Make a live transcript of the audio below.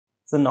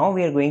So now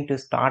we are going to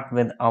start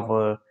with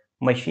our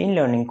machine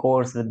learning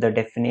course with the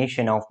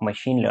definition of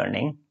machine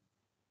learning.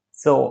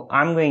 So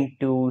I'm going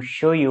to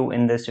show you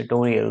in this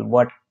tutorial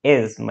what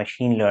is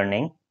machine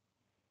learning,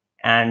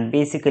 and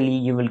basically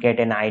you will get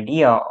an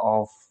idea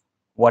of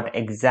what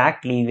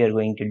exactly we are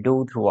going to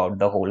do throughout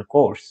the whole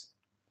course.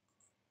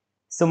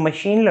 So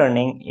machine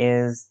learning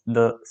is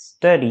the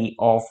study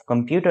of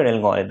computer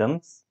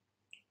algorithms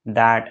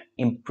that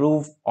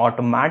improve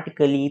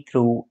automatically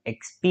through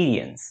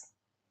experience,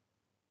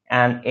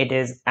 and it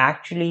is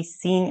actually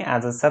seen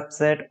as a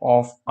subset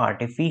of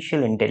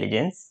artificial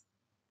intelligence.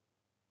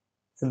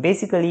 So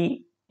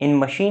basically, in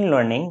machine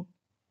learning,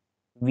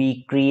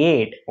 we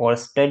create or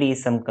study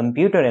some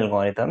computer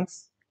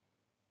algorithms.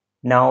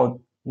 Now,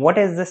 what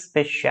is the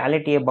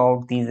speciality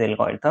about these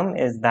algorithms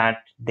is that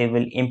they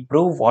will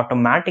improve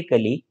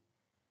automatically.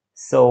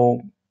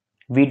 So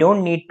we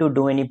don't need to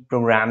do any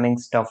programming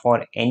stuff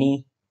or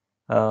any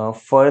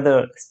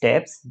further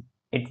steps.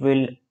 It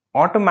will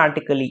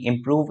automatically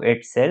improve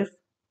itself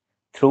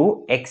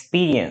through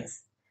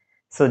experience.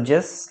 So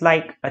just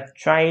like a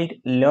child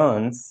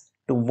learns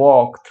to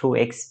walk through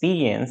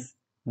experience,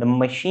 the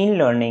machine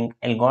learning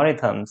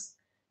algorithms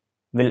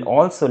will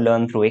also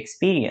learn through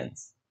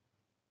experience.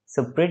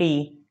 So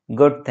pretty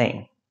good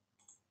thing.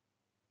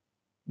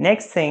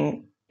 Next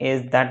thing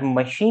is that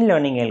machine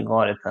learning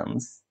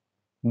algorithms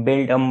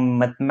build a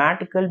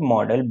mathematical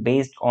model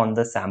based on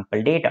the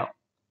sample data.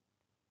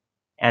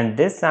 And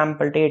this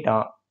sample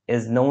data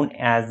is known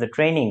as the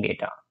training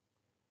data.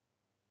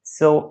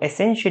 So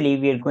essentially,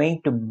 we are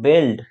going to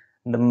build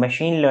the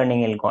machine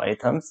learning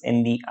algorithms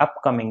in the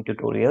upcoming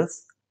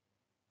tutorials.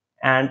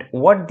 And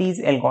what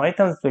these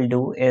algorithms will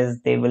do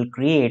is they will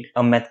create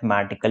a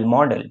mathematical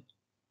model.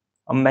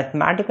 A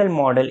mathematical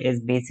model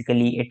is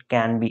basically, it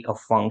can be a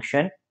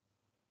function,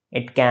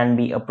 it can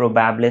be a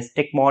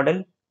probabilistic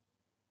model,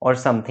 or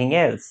something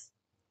else.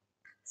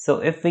 So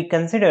if we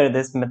consider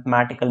this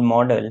mathematical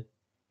model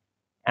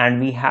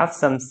and we have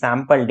some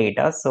sample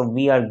data, so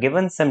we are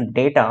given some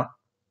data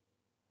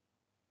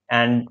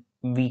and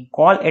we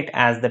call it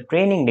as the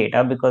training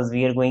data because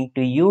we are going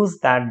to use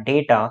that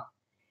data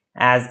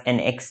as an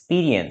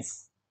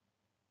experience,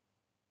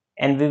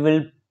 and we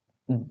will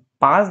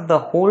pass the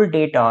whole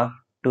data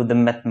to the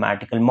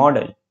mathematical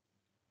model.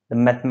 The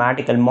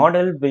mathematical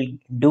model will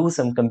do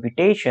some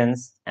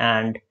computations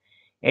and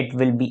it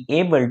will be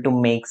able to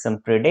make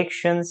some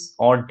predictions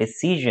or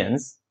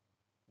decisions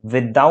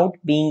without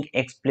being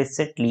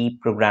explicitly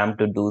programmed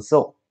to do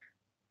so.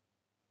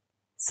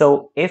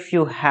 So if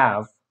you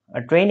have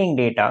a training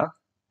data,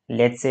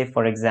 let's say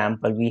for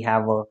example, we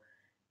have a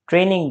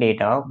training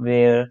data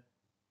where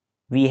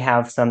we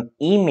have some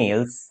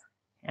emails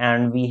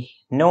and we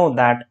know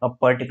that a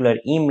particular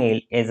email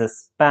is a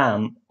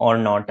spam or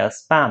not a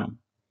spam.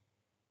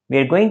 We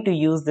are going to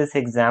use this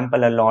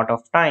example a lot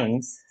of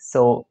times.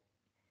 So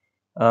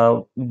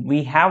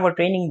we have a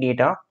training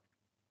data,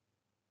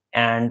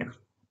 and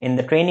in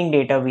the training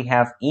data we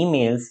have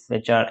emails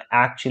which are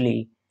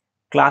actually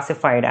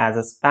classified as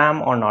a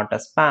spam or not a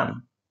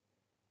spam.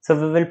 So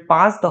we will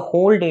pass the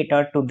whole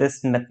data to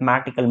this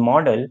mathematical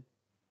model,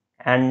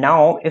 and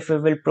now if we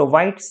will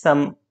provide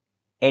some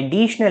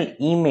additional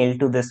email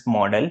to this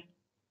model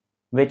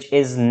which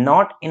is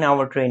not in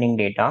our training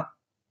data,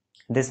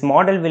 this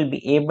model will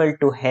be able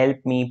to help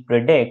me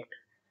predict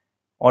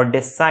or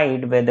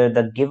decide whether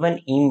the given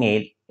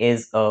email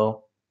is a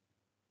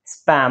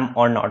spam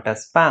or not a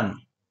spam.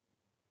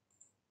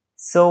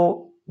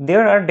 So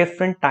there are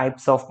different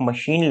types of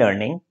machine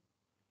learning,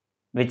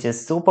 which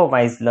is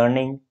supervised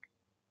learning,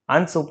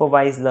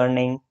 unsupervised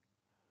learning,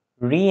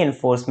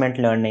 reinforcement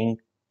learning,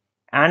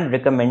 and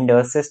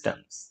recommender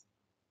systems.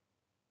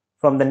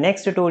 From the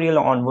next tutorial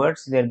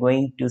onwards, we are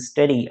going to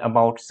study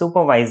about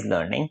supervised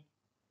learning,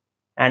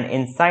 and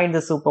inside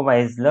the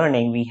supervised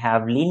learning we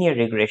have linear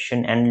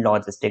regression and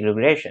logistic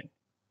regression.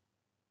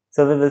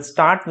 So we will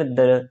start with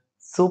the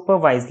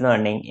supervised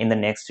learning in the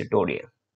next tutorial.